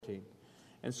14.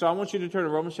 And so I want you to turn to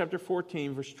Romans chapter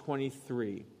 14, verse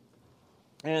 23.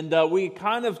 And we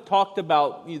kind of talked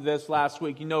about this last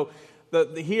week. You know,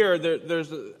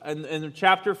 there's in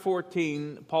chapter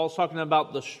 14, Paul's talking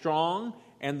about the strong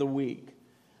and the weak.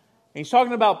 And he's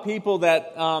talking about people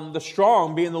that, the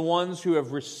strong being the ones who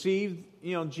have received,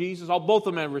 Jesus. Both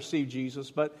of them have received Jesus,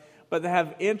 but they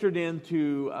have entered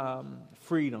into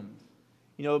freedom.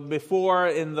 Before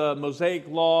in the Mosaic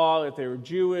law, if they were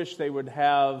Jewish, they would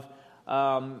have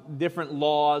different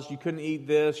laws. You couldn't eat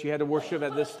this. You had to worship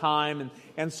at this time.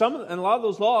 And a lot of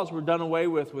those laws were done away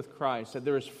with Christ, that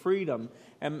there is freedom.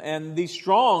 And these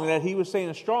strong, that he was saying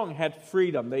the strong, had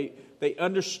freedom. They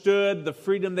understood the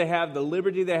freedom they have, the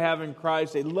liberty they have in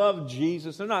Christ. They love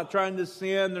Jesus. They're not trying to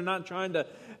sin. They're not trying to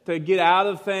get out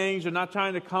of things. They're not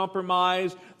trying to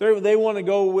compromise. They want to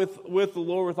go with the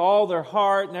Lord with all their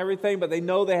heart and everything, but they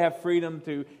know they have freedom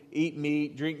to eat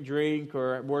meat, drink,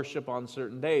 or worship on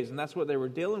certain days. And that's what they were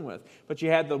dealing with. But you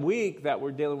had the weak that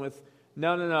were dealing with,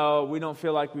 no, we don't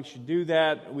feel like we should do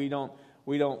that. We don't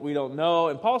know.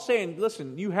 And Paul's saying,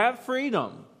 listen, you have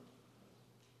freedom.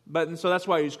 And so that's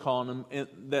why he's calling them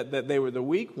that they were the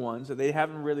weak ones, that they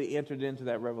haven't really entered into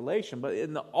that revelation. But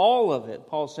in all of it,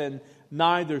 Paul said,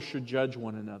 neither should judge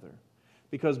one another,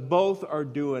 because both are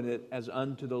doing it as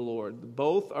unto the Lord.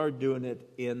 Both are doing it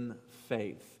in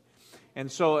faith. And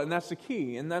that's the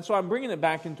key. And that's why I'm bringing it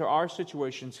back into our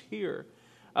situations here.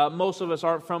 Most of us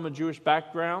aren't from a Jewish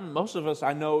background. Most of us,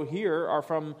 I know here, are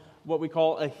from what we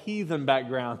call a heathen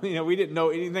background. We didn't know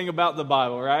anything about the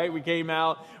Bible, right? We came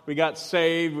out, we got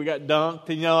saved, we got dunked,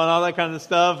 and all that kind of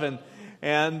stuff,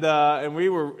 and we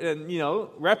were,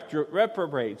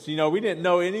 reprobates. We didn't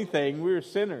know anything. We were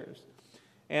sinners,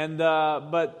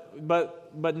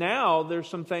 but now there's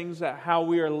some things that how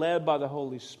we are led by the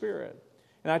Holy Spirit.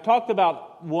 And I talked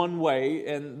about one way,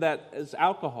 and that is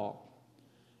alcohol.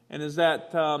 And is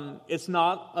that it's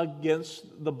not against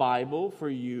the Bible for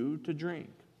you to drink,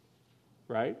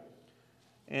 right?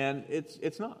 And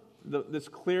it's not. It's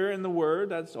clear in the Word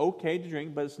that it's okay to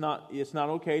drink, but it's not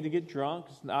okay to get drunk.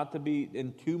 It's not to be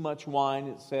in too much wine,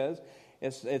 it says.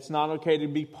 It's not okay to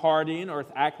be partying or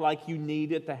act like you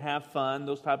need it to have fun.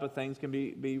 Those type of things can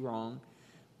be wrong.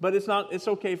 But it's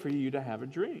okay for you to have a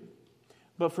drink.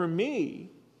 But for me,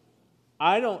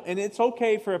 and it's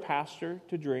okay for a pastor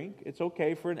to drink. It's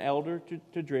okay for an elder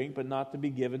to drink, but not to be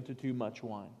given to too much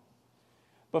wine.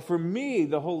 But for me,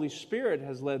 the Holy Spirit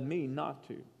has led me not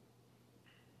to.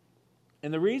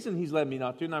 And the reason He's led me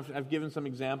not to, and I've given some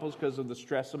examples because of the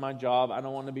stress of my job. I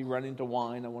don't want to be running to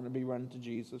wine. I want to be running to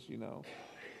Jesus,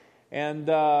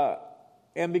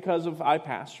 And because I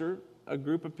pastor a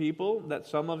group of people that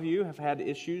some of you have had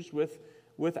issues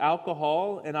with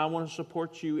alcohol, and I want to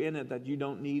support you in it, that you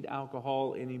don't need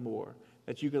alcohol anymore,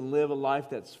 that you can live a life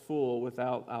that's full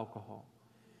without alcohol.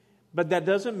 But that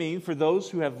doesn't mean for those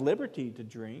who have liberty to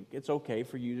drink, it's okay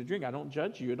for you to drink. I don't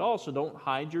judge you at all, so don't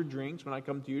hide your drinks when I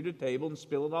come to your table and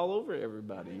spill it all over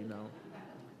everybody,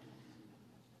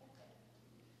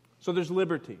 So there's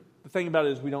liberty. The thing about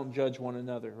it is we don't judge one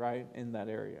another, right, in that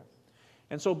area.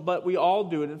 And so, but we all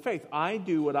do it in faith. I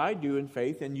do what I do in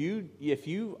faith, and if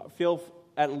you feel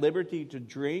at liberty to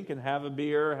drink and have a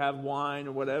beer, have wine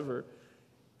or whatever,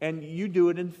 and you do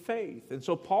it in faith. And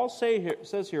so Paul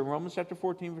says here in Romans chapter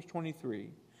 14, verse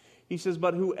 23, he says,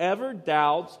 but whoever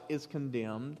doubts is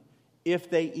condemned if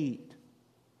they eat.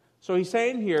 So he's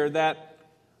saying here that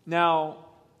now,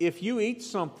 if you eat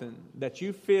something that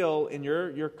you feel in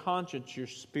your conscience, your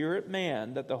spirit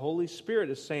man, that the Holy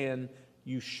Spirit is saying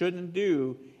you shouldn't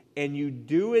do, and you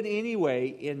do it anyway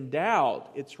in doubt,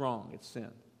 it's wrong, it's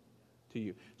sin to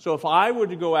you. So if I were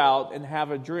to go out and have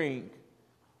a drink,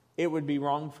 it would be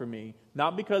wrong for me.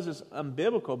 Not because it's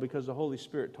unbiblical, because the Holy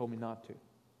Spirit told me not to.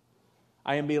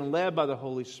 I am being led by the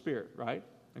Holy Spirit, right?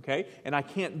 Okay? And I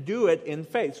can't do it in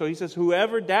faith. So he says,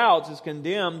 whoever doubts is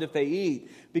condemned if they eat,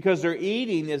 because their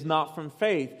eating is not from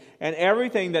faith. And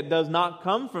everything that does not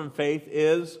come from faith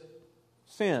is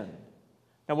sin.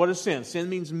 Now what is sin? Sin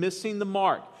means missing the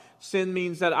mark. Sin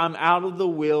means that I'm out of the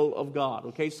will of God.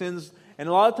 Okay? And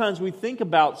a lot of times we think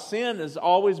about sin as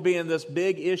always being this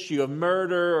big issue of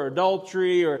murder or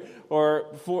adultery or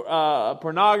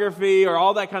pornography or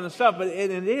all that kind of stuff. But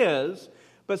it is.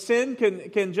 But sin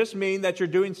can just mean that you're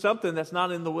doing something that's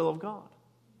not in the will of God.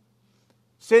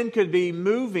 Sin could be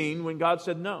moving when God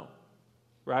said no.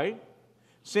 Right?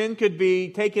 Sin could be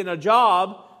taking a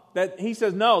job that He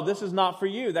says, no, this is not for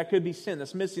you. That could be sin.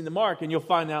 That's missing the mark, and you'll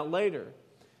find out later.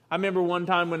 I remember one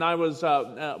time when I was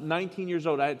 19 years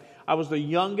old, I was the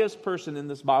youngest person in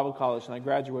this Bible college, and I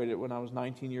graduated when I was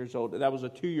 19 years old. That was a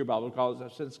 2-year Bible college.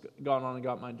 I've since gone on and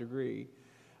got my degree.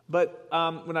 But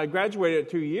when I graduated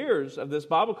 2 years of this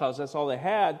Bible college, that's all they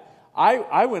had.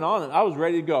 I went on and I was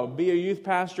ready to go. Be a youth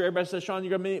pastor. Everybody said, Sean,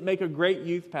 you're going to make a great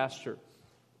youth pastor.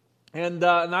 And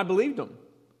I believed them.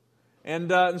 And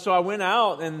so I went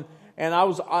out and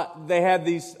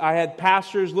I had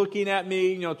pastors looking at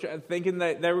me, thinking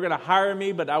that they were going to hire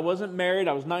me, but I wasn't married.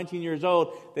 I was 19 years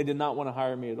old. They did not want to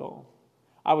hire me at all.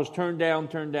 I was turned down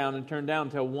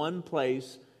until one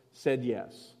place said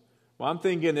yes. Well, I'm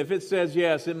thinking if it says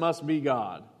yes, it must be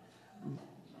God.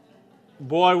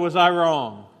 Boy, was I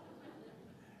wrong.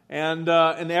 And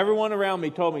everyone around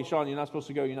me told me, Sean, you're not supposed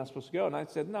to go, you're not supposed to go. And I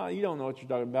said, no, you don't know what you're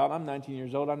talking about. I'm 19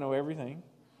 years old. I know everything.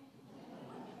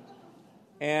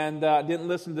 And I didn't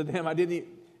listen to them.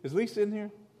 Is Lisa in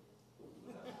here?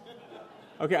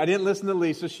 Okay, I didn't listen to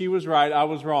Lisa. She was right. I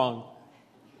was wrong.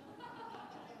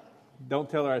 Don't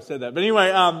tell her I said that. But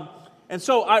anyway, and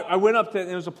so I went up to,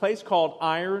 there was a place called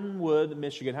Ironwood,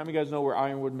 Michigan. How many of you guys know where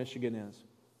Ironwood, Michigan is?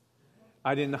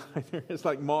 I didn't know either. It's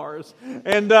like Mars.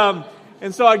 And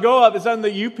so I go up. It's on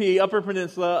the UP, Upper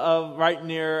Peninsula, of right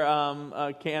near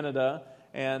Canada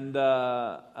and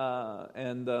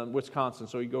Wisconsin.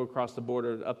 So you go across the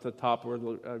border up to the top where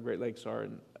the Great Lakes are,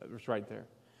 and it's right there.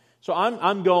 So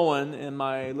I'm going in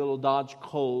my little Dodge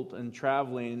Colt and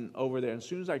traveling over there. And as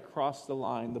soon as I cross the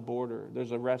line, the border,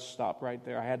 there's a rest stop right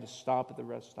there. I had to stop at the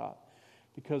rest stop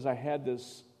because I had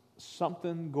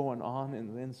something going on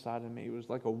in the inside of me. It was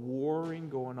like a warring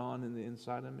going on in the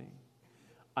inside of me.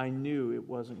 I knew it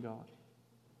wasn't God.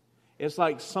 It's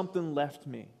like something left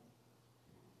me,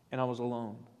 and I was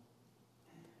alone.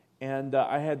 And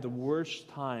I had the worst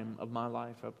time of my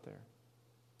life up there.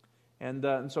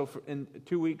 And so in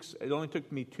 2 weeks, it only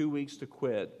took me 2 weeks to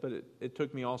quit, but it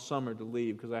took me all summer to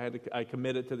leave because I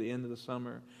committed to the end of the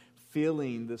summer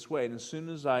feeling this way. And as soon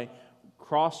as I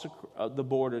crossed the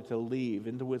border to leave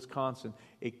into Wisconsin,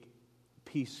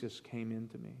 peace just came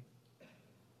into me.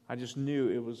 I just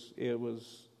knew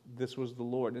this was the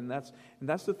Lord. And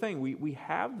that's the thing. We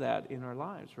have that in our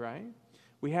lives, right?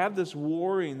 We have this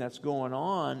warring that's going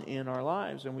on in our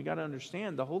lives, and we got to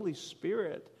understand the Holy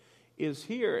Spirit is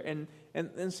here.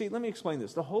 And see, let me explain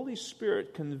this. The Holy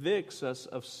Spirit convicts us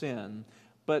of sin,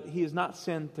 but He is not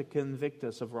sent to convict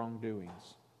us of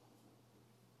wrongdoings.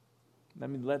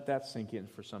 Let that sink in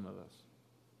for some of us.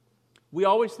 We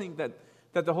always think that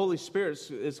the Holy Spirit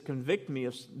is convicting me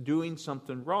of doing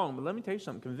something wrong, but let me tell you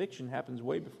something. Conviction happens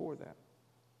way before that.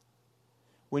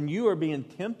 When you are being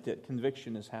tempted,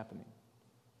 conviction is happening.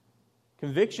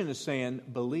 Conviction is saying,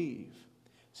 believe.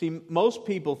 See, most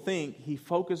people think He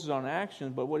focuses on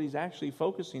action, but what He's actually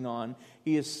focusing on,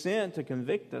 He is sent to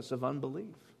convict us of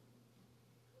unbelief.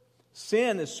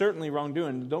 Sin is certainly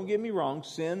wrongdoing. Don't get me wrong,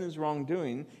 sin is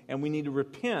wrongdoing, and we need to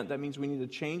repent. That means we need to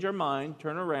change our mind,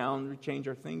 turn around, change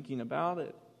our thinking about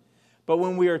it. But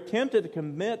when we are tempted to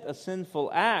commit a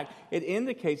sinful act, it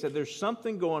indicates that there's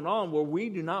something going on where we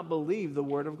do not believe the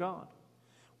Word of God.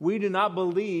 We do not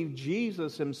believe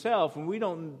Jesus Himself, and we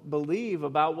don't believe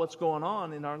about what's going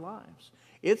on in our lives.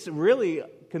 It's really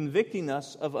convicting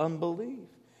us of unbelief.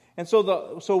 And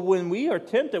so when we are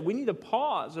tempted, we need to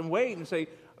pause and wait and say,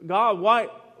 God,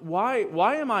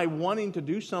 why am I wanting to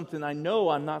do something I know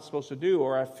I'm not supposed to do,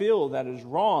 or I feel that is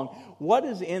wrong? What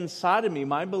is inside of me,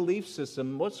 my belief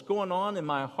system? What's going on in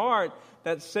my heart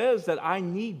that says that I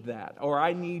need that, or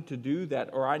I need to do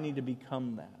that, or I need to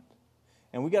become that?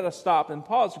 And we got to stop and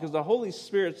pause, because the Holy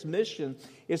Spirit's mission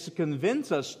is to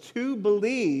convince us to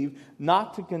believe,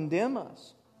 not to condemn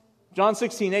us. John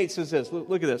 16:8 says this.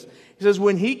 Look at this. He says,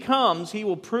 when He comes, He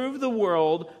will prove the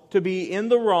world to be in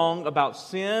the wrong about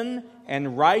sin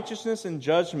and righteousness and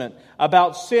judgment.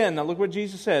 About sin, now look what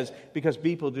Jesus says, because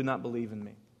people do not believe in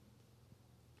Me.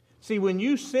 See, when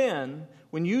you sin,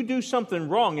 when you do something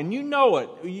wrong, and you know it,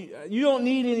 you don't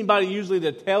need anybody usually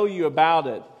to tell you about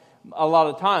it a lot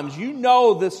of times. You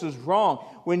know this is wrong.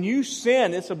 When you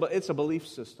sin, it's a belief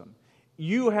system.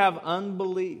 You have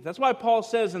unbelief. That's why Paul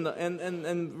says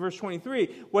in verse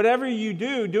 23, whatever you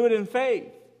do, do it in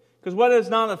faith. Because what is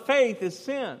not of faith is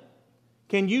sin.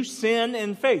 Can you sin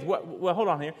in faith? Well, hold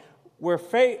on here. Where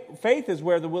faith is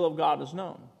where the will of God is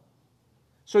known.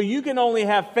 So you can only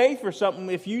have faith for something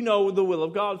if you know the will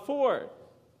of God for it.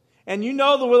 And you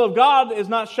know the will of God is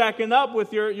not shacking up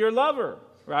with your lover,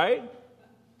 right?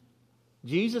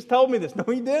 Jesus told me this. No,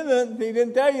 He didn't. He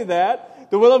didn't tell you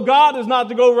that. The will of God is not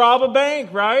to go rob a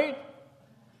bank, right?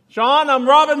 Sean, I'm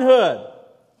Robin Hood.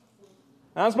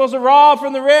 I'm supposed to rob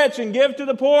from the rich and give to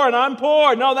the poor, and I'm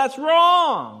poor. No, that's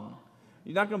wrong.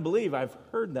 You're not going to believe I've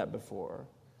heard that before.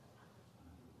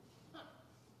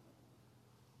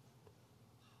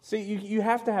 See, you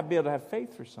have to be able to have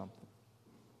faith for something.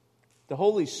 The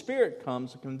Holy Spirit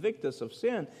comes to convict us of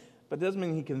sin, but it doesn't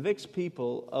mean He convicts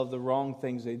people of the wrong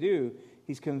things they do.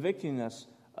 He's convicting us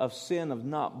of sin of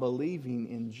not believing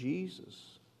in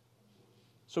Jesus.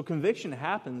 So conviction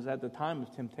happens at the time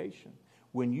of temptation.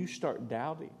 When you start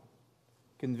doubting,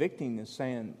 convicting is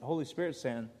saying, the Holy Spirit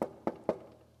saying,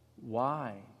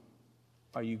 why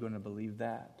are you going to believe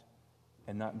that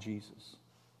and not Jesus?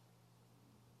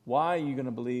 Why are you going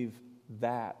to believe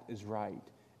that is right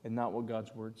and not what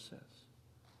God's Word says?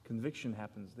 Conviction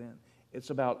happens then. It's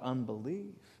about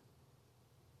unbelief.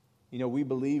 You know, we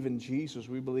believe in Jesus.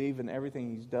 We believe in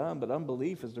everything He's done. But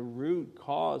unbelief is the root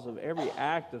cause of every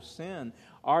act of sin.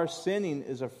 Our sinning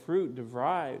is a fruit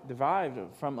derived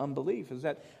from unbelief. Is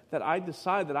that I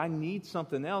decide that I need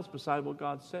something else beside what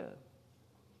God said.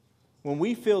 When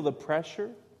we feel the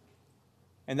pressure,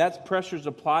 and that pressure is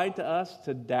applied to us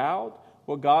to doubt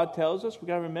what God tells us, we've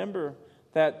got to remember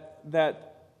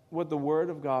that what the Word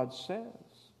of God says.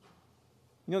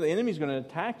 You know, the enemy's going to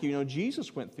attack you. You know,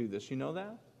 Jesus went through this. You know that?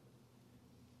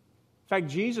 In fact,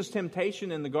 Jesus'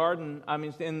 temptation in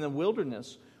in the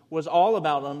wilderness, was all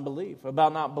about unbelief,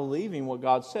 about not believing what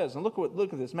God says. And look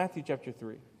at this, Matthew chapter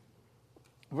 3.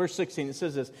 Verse 16, it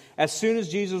says this, as soon as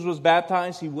Jesus was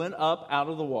baptized, He went up out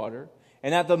of the water.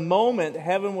 And at the moment,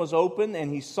 heaven was opened,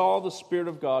 and He saw the Spirit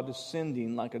of God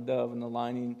descending like a dove and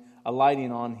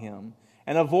alighting on Him.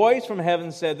 And a voice from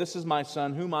heaven said, this is my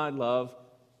Son, whom I love.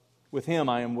 With Him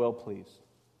I am well pleased.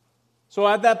 So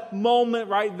at that moment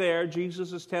right there, God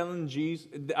is telling Jesus,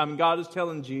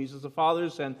 the Father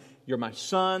is saying, you're my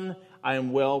Son, I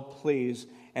am well pleased.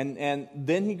 And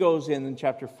then He goes in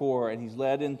chapter 4, and He's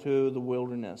led into the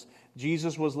wilderness.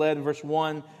 Jesus was led in verse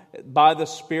 1 by the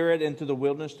Spirit into the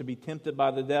wilderness to be tempted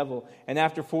by the devil. And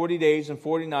after 40 days and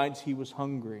 40 nights, He was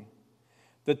hungry.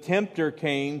 The tempter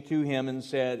came to Him and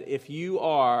said, if you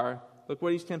are, look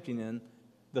what He's tempting in,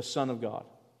 the Son of God.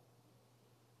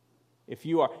 If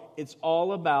you are, it's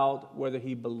all about whether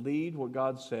He believed what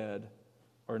God said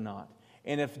or not.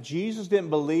 And if Jesus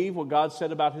didn't believe what God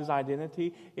said about His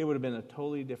identity, it would have been a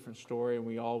totally different story, and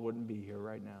we all wouldn't be here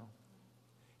right now.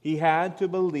 He had to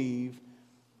believe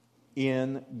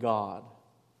in God.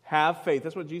 Have faith.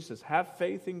 That's what Jesus says. Have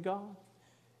faith in God.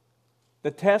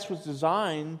 The test was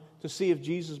designed to see if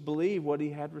Jesus believed what He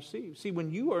had received. See, when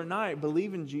you and I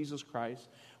believe in Jesus Christ,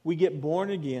 we get born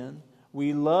again.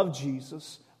 We love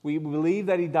Jesus. We believe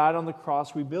that He died on the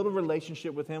cross. We build a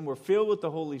relationship with Him. We're filled with the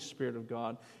Holy Spirit of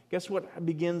God. Guess what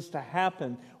begins to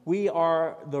happen? We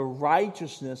are the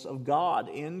righteousness of God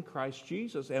in Christ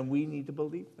Jesus, and we need to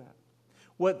believe that.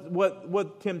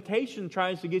 What temptation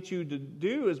tries to get you to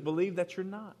do is believe that you're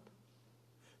not.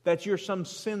 That you're some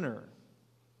sinner.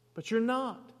 But you're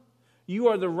not. You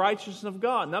are the righteousness of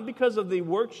God. Not because of the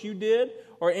works you did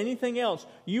or anything else.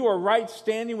 You are right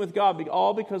standing with God,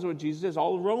 all because of what Jesus is.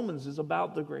 All of Romans is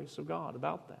about the grace of God,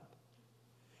 about that.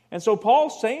 And so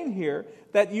Paul's saying here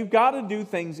that you've got to do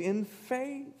things in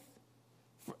faith.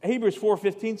 Hebrews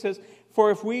 4:15 says,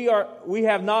 for if we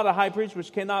have not a high priest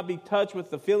which cannot be touched with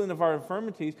the feeling of our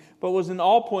infirmities, but was in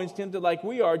all points tempted like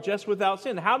we are, just without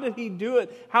sin. How did He do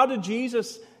it? How did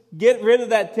Jesus get rid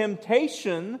of that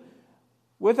temptation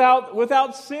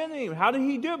without sinning? How did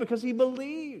He do it? Because He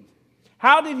believed.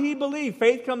 How did He believe?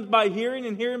 Faith comes by hearing,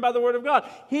 and hearing by the Word of God.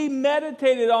 He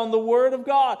meditated on the Word of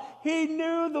God. He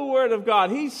knew the Word of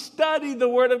God. He studied the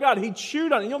Word of God. He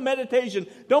chewed on it. You know, meditation,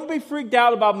 don't be freaked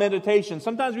out about meditation.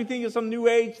 Sometimes we think it's some New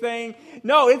Age thing.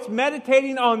 No, it's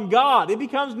meditating on God. It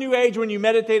becomes New Age when you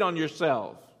meditate on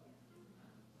yourself.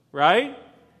 Right?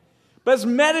 But it's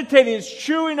meditating, it's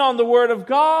chewing on the Word of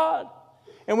God.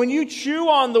 And when you chew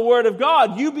on the Word of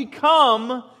God, you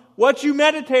become what you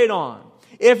meditate on.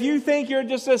 If you think you're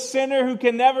just a sinner who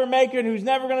can never make it, who's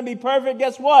never going to be perfect,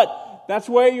 guess what? That's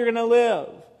where you're going to live.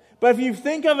 But if you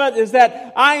think of it as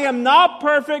that I am not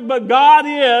perfect, but God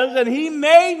is, and He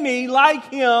made me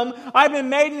like Him. I've been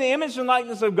made in the image and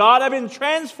likeness of God. I've been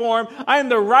transformed. I am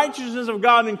the righteousness of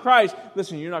God in Christ.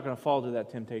 Listen, you're not going to fall to that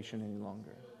temptation any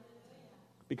longer.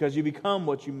 Because you become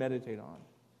what you meditate on.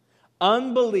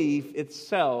 Unbelief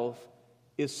itself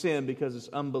is sin because it's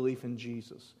unbelief in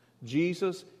Jesus.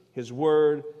 Jesus, His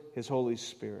Word, His Holy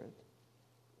Spirit.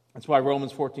 That's why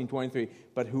Romans 14:23,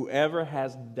 but whoever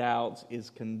has doubts is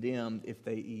condemned if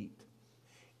they eat.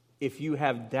 If you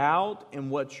have doubt in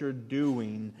what you're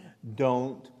doing,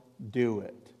 don't do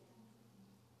it.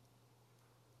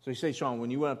 So you say, Sean,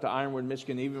 when you went up to Ironwood,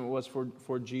 Michigan, even if it was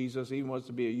for Jesus, even was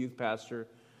to be a youth pastor,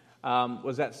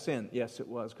 was that sin? Yes, it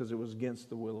was, because it was against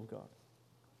the will of God.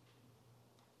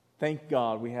 Thank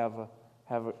God we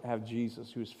have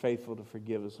Jesus who is faithful to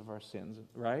forgive us of our sins,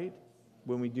 right?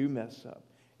 When we do mess up.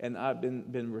 and I've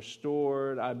been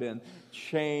restored. I've been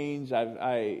changed.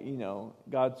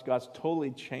 God's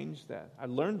totally changed that. I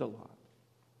learned a lot.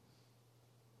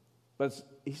 But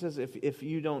he says, if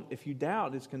you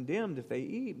doubt, it's condemned if they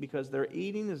eat, because their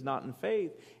eating is not in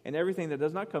faith, and everything that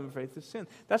does not come in faith is sin.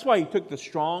 That's why he took the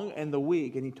strong and the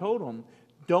weak, and he told them,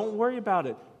 don't worry about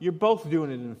it. You're both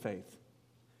doing it in faith.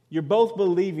 You're both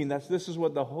believing this is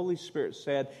what the Holy Spirit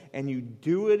said, and you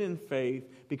do it in faith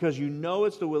because you know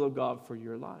it's the will of God for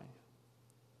your life.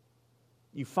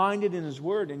 You find it in His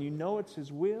Word, and you know it's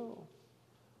His will.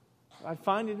 I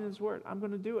find it in His Word. I'm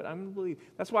going to do it. I'm going to believe.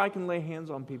 That's why I can lay hands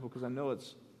on people, because I know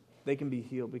they can be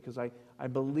healed, because I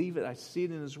believe it. I see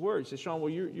it in His Word. He says, Sean, well,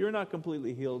 you're not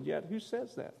completely healed yet. Who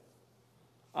says that?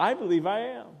 I believe I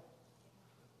am.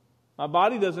 My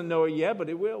body doesn't know it yet, but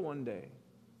it will one day.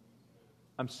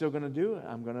 I'm still going to do it.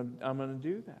 I'm going to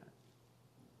do that.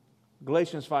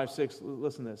 Galatians 5:6,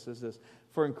 listen to this, says this.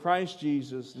 For in Christ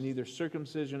Jesus, neither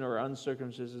circumcision or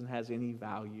uncircumcision has any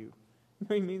value. You know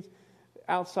what he means?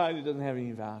 Outside, it doesn't have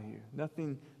any value.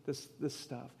 Nothing, this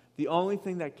stuff. The only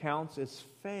thing that counts is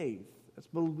faith. That's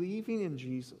believing in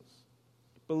Jesus.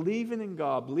 Believing in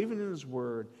God. Believing in His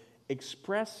Word.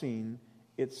 Expressing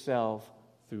itself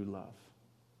through love.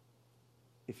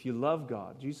 If you love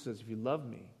God, Jesus says, if you love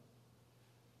me,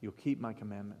 you'll keep my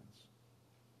commandments.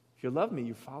 If you love me,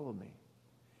 you follow me.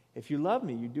 If you love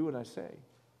me, you do what I say.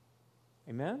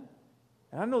 Amen?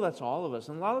 And I know that's all of us.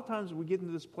 And a lot of times we get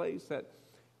into this place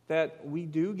that we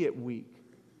do get weak.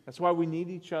 That's why we need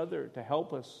each other to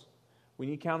help us. We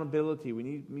need accountability. We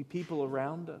need people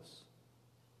around us.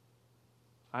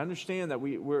 I understand that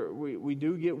we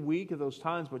do get weak at those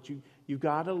times, but you've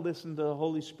got to listen to the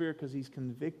Holy Spirit, because He's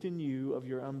convicting you of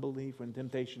your unbelief when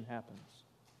temptation happens.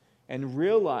 And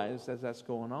realize that that's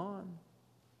going on.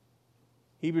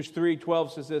 Hebrews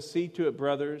 3:12 says this, see to it,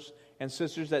 brothers and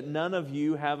sisters, that none of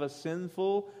you have a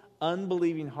sinful,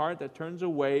 unbelieving heart that turns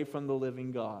away from the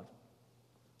living God.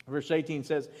 Verse 18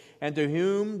 says, and to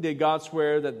whom did God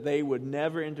swear that they would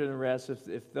never enter the rest,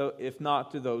 if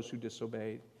not to those who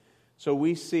disobeyed? So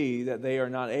we see that they are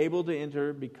not able to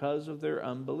enter because of their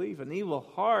unbelief. An evil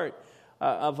heart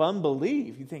of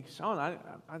unbelief. You think, Sean,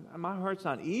 my heart's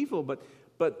not evil,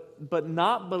 but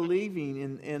not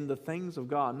believing in the things of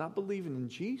God, not believing in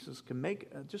Jesus, can make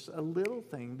just a little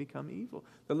thing become evil.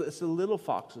 It's the little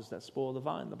foxes that spoil the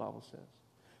vine, the Bible says.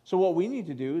 So what we need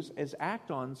to do is act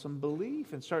on some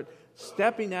belief and start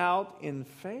stepping out in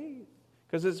faith.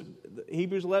 Because it's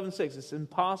Hebrews 11:6, it's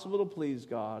impossible to please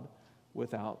God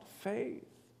without faith.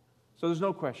 So there's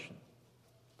no question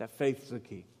that faith is the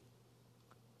key.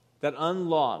 That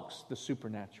unlocks the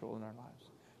supernatural in our lives.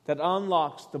 That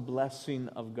unlocks the blessing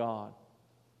of God.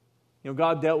 You know,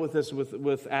 God dealt with this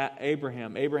with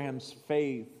Abraham. Abraham's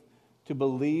faith to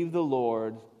believe the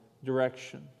Lord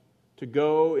direction. To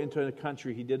go into a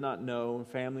country he did not know,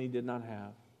 a family he did not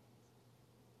have.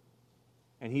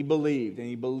 And he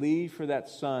believed for that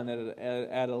son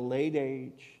at a late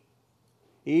age.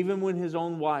 Even when his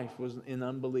own wife was in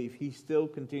unbelief, he still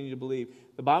continued to believe.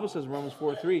 The Bible says in Romans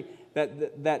 4:3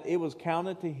 that it was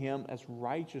counted to him as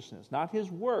righteousness. Not his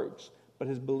works, but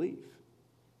his belief.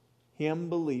 Him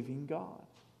believing God.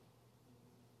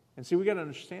 And see, we got to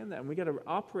understand that, and we got to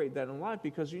operate that in life,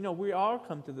 because, we all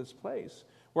come to this place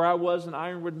where I was in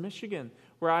Ironwood, Michigan,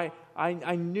 where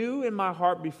I knew in my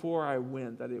heart before I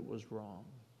went that it was wrong.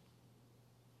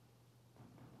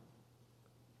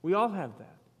 We all have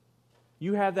that.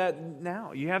 You have that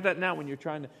now. You have that now when you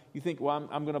think, well,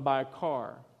 I'm going to buy a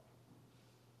car.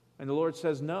 And the Lord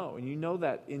says no. And you know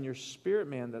that in your spirit,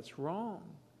 man, that's wrong.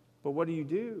 But what do?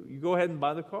 You go ahead and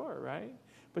buy the car, right?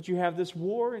 But you have this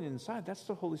war inside. That's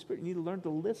the Holy Spirit. You need to learn to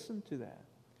listen to that.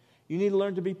 You need to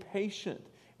learn to be patient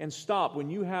and stop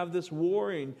when you have this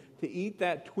warring to eat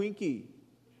that Twinkie.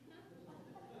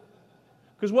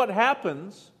 Because what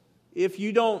happens if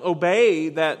you don't obey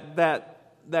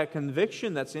that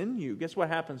conviction that's in you? Guess what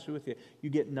happens with you? You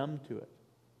get numb to it.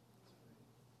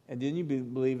 And then you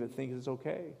believe it, think it's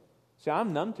okay. See,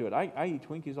 I'm numb to it. I eat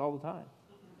Twinkies all the time.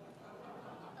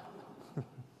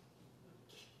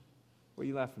 What are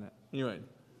you laughing at? Anyway.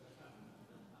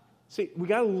 See, we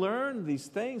got to learn these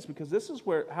things, because this is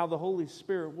how the Holy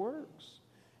Spirit works.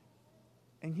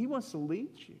 And He wants to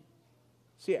lead you.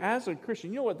 See, as a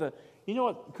Christian,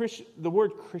 the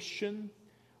word Christian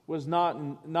was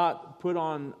not put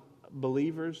on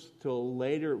believers till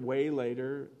later, way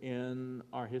later in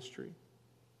our history.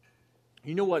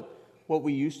 You know what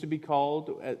we used to be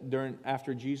called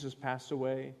after Jesus passed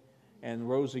away and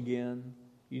rose again?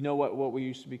 You know what we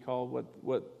used to be called?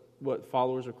 What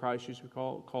followers of Christ used to be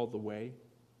called? Called the Way.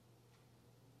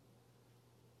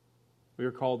 We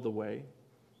were called the Way.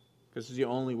 because it's the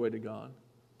only way to God.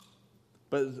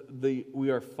 But we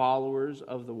are followers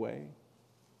of the way.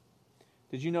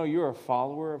 Did you know you're a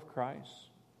follower of Christ?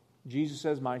 Jesus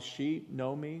says, my sheep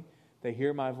know me. They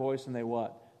hear my voice and they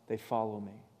what? They follow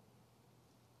me.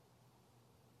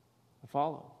 They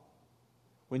follow.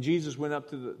 When Jesus went up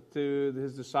to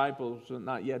his disciples,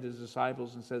 not yet his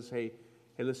disciples, and says, hey,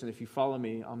 listen, if you follow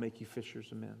me, I'll make you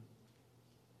fishers of men.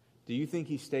 Do you think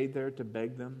he stayed there to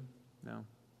beg them? No.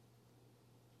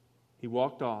 He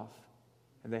walked off,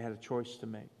 and they had a choice to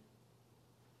make.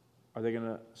 Are they going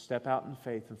to step out in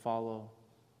faith and follow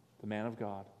the man of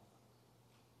God,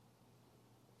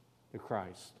 the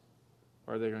Christ?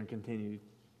 Or are they going to continue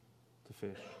to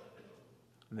fish?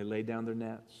 And they laid down their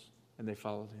nets, and they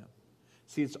followed him.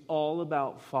 See, it's all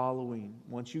about following.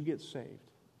 Once you get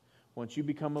saved, once you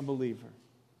become a believer,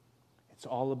 it's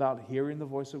all about hearing the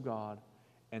voice of God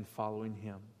and following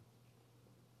him.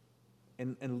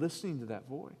 And listening to that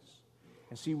voice.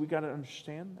 And see, we got to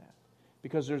understand that.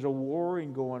 Because there's a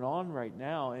warring going on right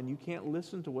now, and you can't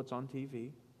listen to what's on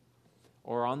TV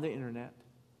or on the internet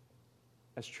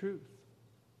as truth.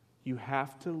 You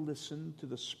have to listen to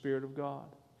the Spirit of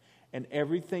God. And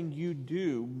everything you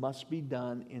do must be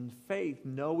done in faith,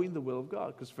 knowing the will of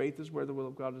God. Because faith is where the will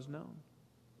of God is known.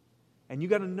 And you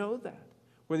got to know that.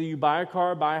 Whether you buy a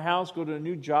car, buy a house, go to a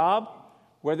new job,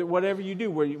 whatever you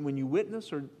do, when you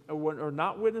witness or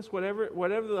not witness,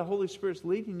 whatever the Holy Spirit's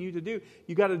leading you to do,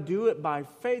 you got to do it by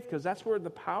faith, because that's where the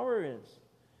power is.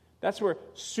 That's where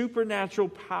supernatural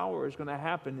power is going to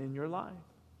happen in your life.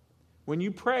 When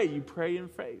you pray in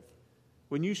faith.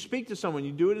 When you speak to someone,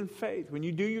 you do it in faith. When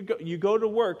you go to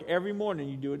work every morning,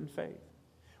 you do it in faith.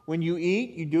 When you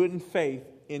eat, you do it in faith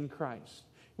in Christ.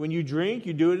 When you drink,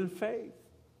 you do it in faith.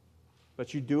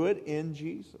 But you do it in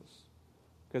Jesus.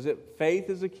 Because faith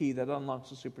is the key that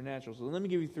unlocks the supernatural. So let me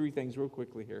give you 3 things real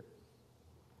quickly here.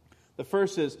 The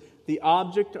first is, the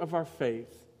object of our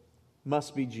faith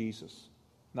must be Jesus,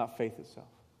 not faith itself.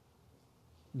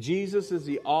 Jesus is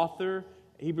the author,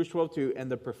 Hebrews 12:2,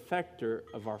 and the perfecter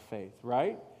of our faith,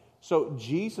 right? So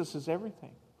Jesus is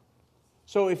everything.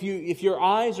 So if your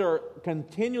eyes are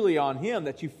continually on him,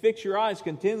 that you fix your eyes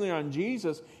continually on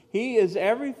Jesus, he is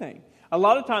everything. A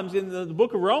lot of times in the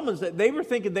book of Romans, that they were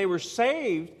thinking they were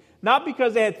saved, not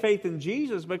because they had faith in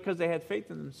Jesus, but because they had faith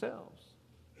in themselves.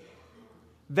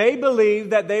 They believed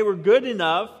that they were good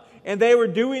enough, and they were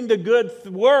doing the good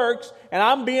works, and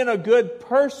I'm being a good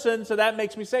person, so that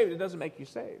makes me saved. It doesn't make you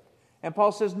saved. And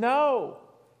Paul says, no,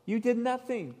 you did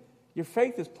nothing. Your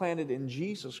faith is planted in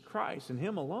Jesus Christ and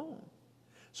him alone.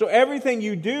 So everything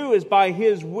you do is by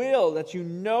his will, that you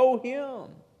know him.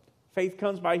 Faith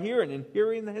comes by hearing, and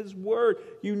hearing his word.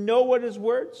 You know what his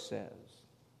word says.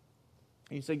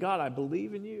 And you say, God, I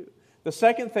believe in you. The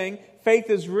second thing, faith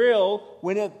is real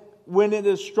when it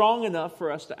is strong enough for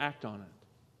us to act on it.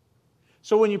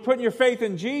 So when you put your faith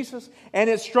in Jesus, and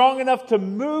it's strong enough to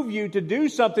move you to do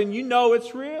something, you know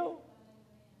it's real.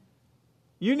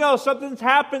 You know something's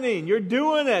happening. You're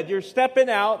doing it. You're stepping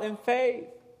out in faith.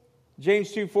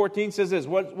 James 2:14 says this,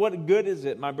 what good is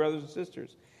it, my brothers and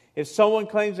sisters, if someone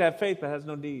claims to have faith but has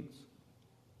no deeds?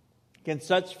 Can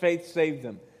such faith save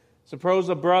them? Suppose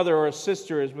a brother or a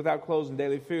sister is without clothes and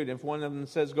daily food. If one of them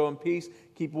says, go in peace,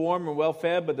 keep warm and well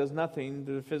fed, but does nothing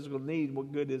to the physical need,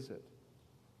 what good is it?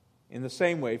 In the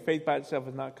same way, faith by itself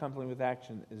is not accompanied with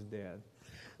action is dead.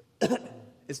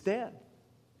 It's dead.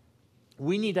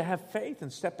 We need to have faith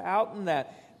and step out in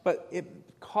that, but it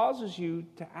causes you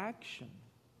to action.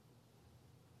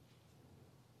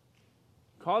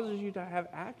 It causes you to have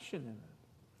action in it.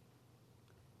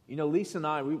 You know, Lisa and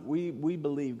I, we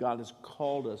believe God has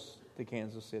called us to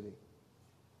Kansas City.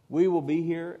 We will be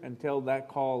here until that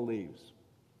call leaves.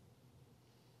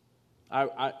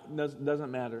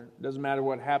 Doesn't matter. Doesn't matter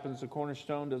what happens to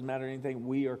Cornerstone. Doesn't matter anything.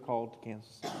 We are called to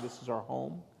Kansas City. This is our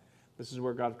home. This is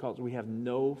where God calls. We have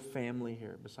no family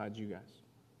here besides you guys.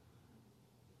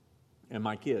 And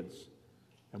my kids.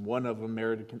 And one of them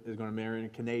is going to marry a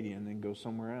Canadian and go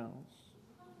somewhere else.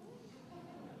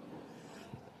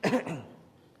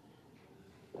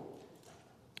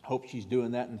 Hope she's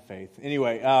doing that in faith.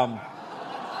 Anyway,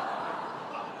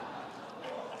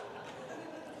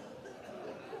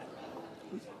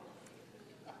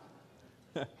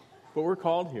 but we're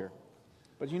called here.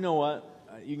 But you know what?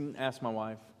 You can ask my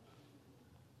wife.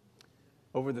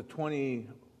 Over the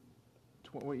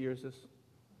what year is this?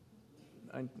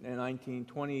 19,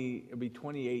 20, it'll be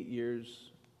 28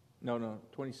 years. No,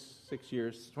 26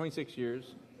 years. 26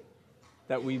 years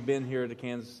that we've been here to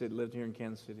Kansas City, lived here in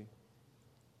Kansas City.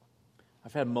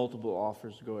 I've had multiple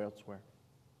offers to go elsewhere.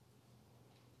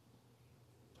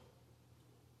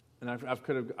 And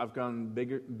I've gone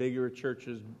bigger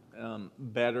churches,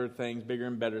 better things, bigger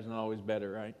and better is not always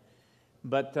better, right?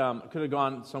 But could have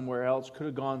gone somewhere else. Could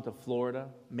have gone to Florida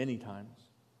many times.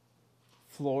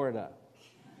 Florida.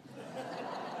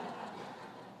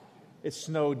 It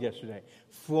snowed yesterday.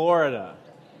 Florida.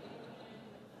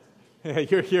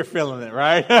 You're feeling it,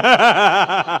 right?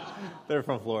 They're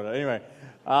from Florida. Anyway,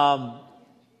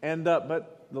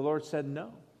 but the Lord said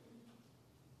no.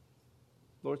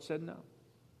 Lord said no.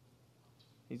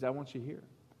 He said, I want you here.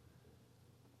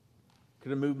 Could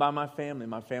have moved by my family.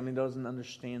 My family doesn't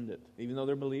understand it. Even though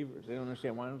they're believers, they don't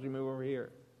understand. Why don't you move over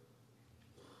here?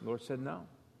 The Lord said no.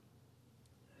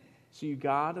 So you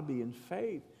got to be in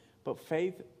faith. But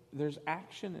faith, there's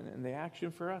action in it. And the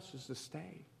action for us is to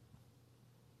stay.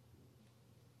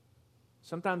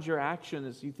 Sometimes your action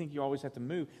is, you think you always have to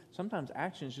move. Sometimes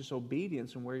action is just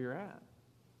obedience in where you're at.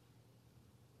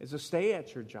 It's to stay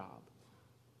at your job.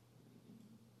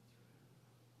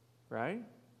 Right?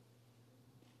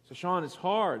 So, Sean, it's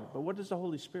hard, but what does the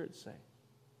Holy Spirit say?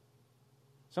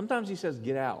 Sometimes He says,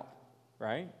 get out,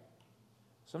 right?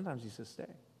 Sometimes He says, stay.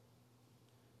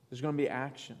 There's going to be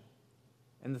action.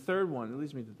 And the third one, it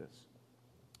leads me to this.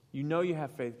 You know you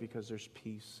have faith because there's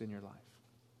peace in your life.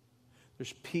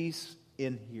 There's peace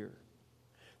in here.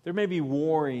 There may be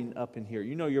warring up in here.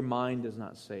 You know your mind is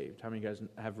not saved. How many of you guys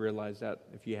have realized that?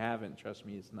 If you haven't, trust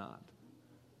me, it's not.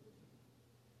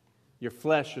 Your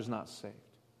flesh is not saved.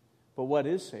 But what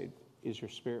is saved is your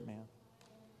spirit, man.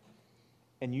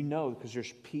 And you know because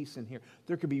there's peace in here.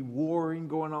 There could be warring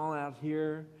going on out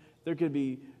here. There could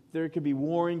be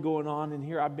warring going on in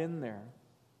here. I've been there.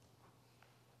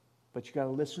 But you got to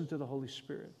listen to the Holy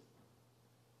Spirit.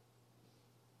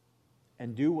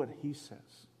 And do what He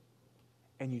says.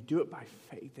 And you do it by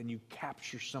faith. And you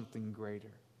capture something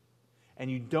greater. And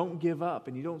you don't give up.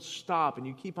 And you don't stop. And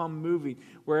you keep on moving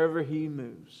wherever He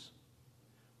moves.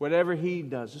 Whatever He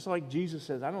does. Just like Jesus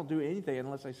says, I don't do anything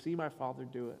unless I see my Father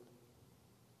do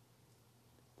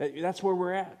it. That's where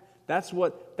we're at. That's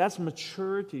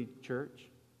maturity, church.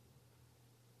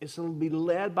 It's to be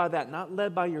led by that. Not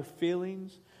led by your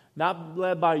feelings. Not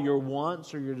led by your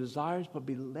wants or your desires, but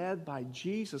be led by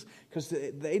Jesus. Because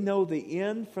they know the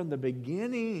end from the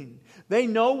beginning. They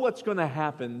know what's going to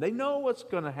happen. They know what's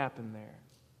going to happen there.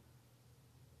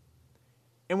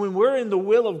 And when we're in the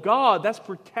will of God, that's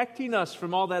protecting us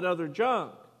from all that other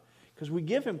junk. Because we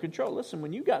give Him control. Listen,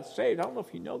 when you got saved, I don't know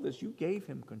if you know this, you gave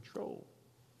Him control.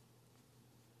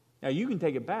 Now, you can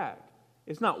take it back.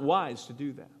 It's not wise to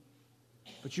do that.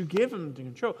 But you give Him the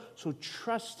control. So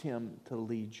trust Him to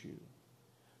lead you.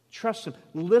 Trust Him.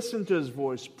 Listen to His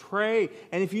voice. Pray.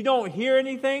 And if you don't hear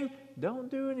anything,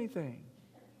 don't do anything.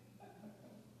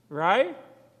 Right?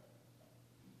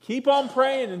 Keep on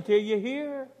praying until you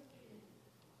hear.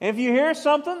 And if you hear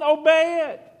something,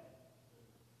 obey it.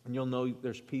 And you'll know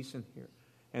there's peace in here.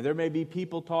 And there may be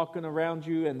people talking around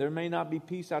you, and there may not be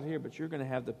peace out here, but you're going to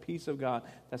have the peace of God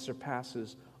that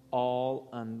surpasses all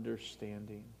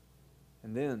understanding.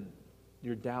 And then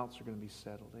your doubts are going to be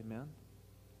settled. Amen?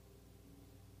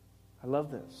 I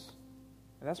love this.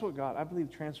 And that's what I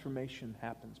believe transformation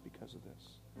happens because of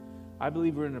this. I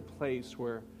believe we're in a place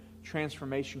where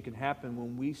transformation can happen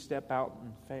when we step out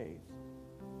in faith.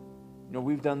 You know,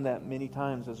 we've done that many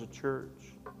times as a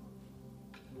church.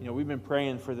 You know, we've been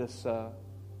praying for this.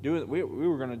 We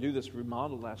were going to do this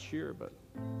remodel last year, but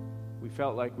we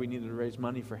felt like we needed to raise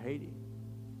money for Haiti.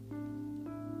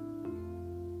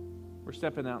 We're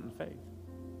stepping out in faith.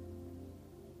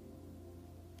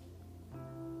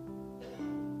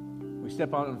 We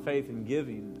step out in faith and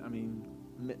giving. I mean,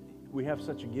 we have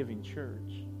such a giving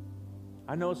church.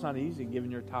 I know it's not easy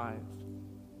giving your tithe,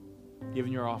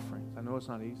 giving your offerings. I know it's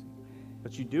not easy.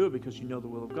 But you do it because you know the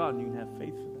will of God and you can have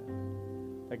faith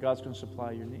for that God's going to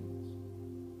supply your needs.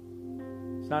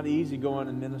 It's not easy going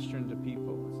and ministering to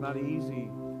people. It's not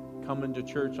easy coming to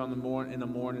church in the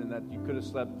morning that you could have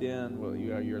slept in. Well,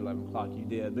 you're 11 o'clock, you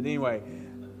did. But anyway.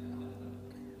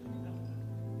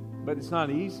 But it's not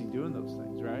easy doing those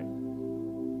things, right?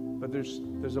 But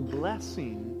there's a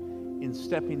blessing in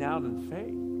stepping out in faith.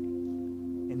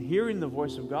 And hearing the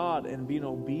voice of God and being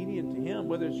obedient to Him,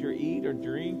 whether it's your eat or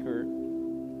drink or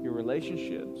your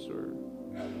relationships or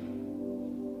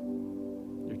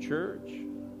your church.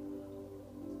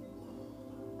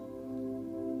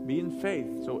 Be in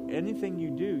faith. So anything you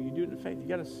do it in faith. You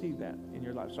got to see that in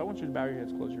your life. So I want you to bow your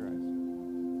heads, close your eyes.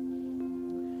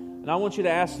 And I want you to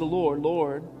ask the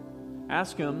Lord,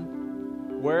 ask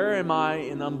Him, where am I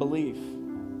in unbelief?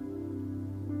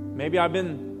 Maybe I've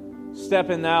been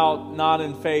stepping out not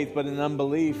in faith but in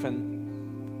unbelief,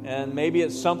 and maybe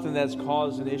it's something that's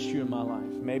caused an issue in my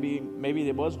life. Maybe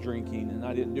it was drinking and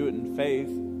I didn't do it in faith,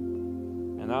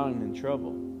 and now I'm in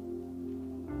trouble.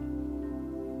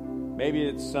 Maybe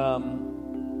it's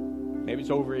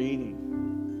overeating.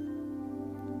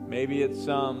 Maybe it's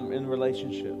in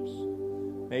relationships.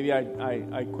 Maybe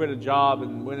I quit a job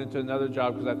and went into another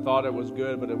job because I thought it was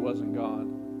good, but it wasn't God.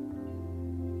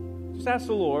 Just ask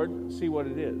the Lord, see what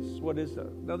it is. What is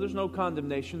that? Now, there's no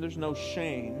condemnation. There's no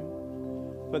shame.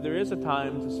 But there is a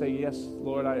time to say, yes,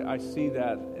 Lord, I see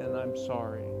that, and I'm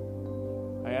sorry.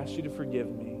 I ask you to forgive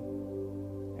me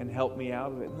and help me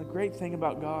out of it. And the great thing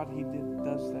about God, He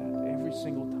does that every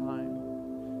single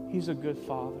time. He's a good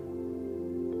Father.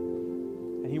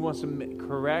 And He wants to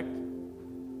correct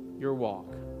your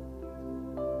walk.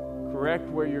 Correct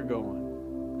where you're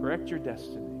going. Correct your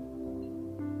destiny.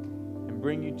 And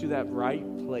bring you to that right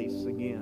place again.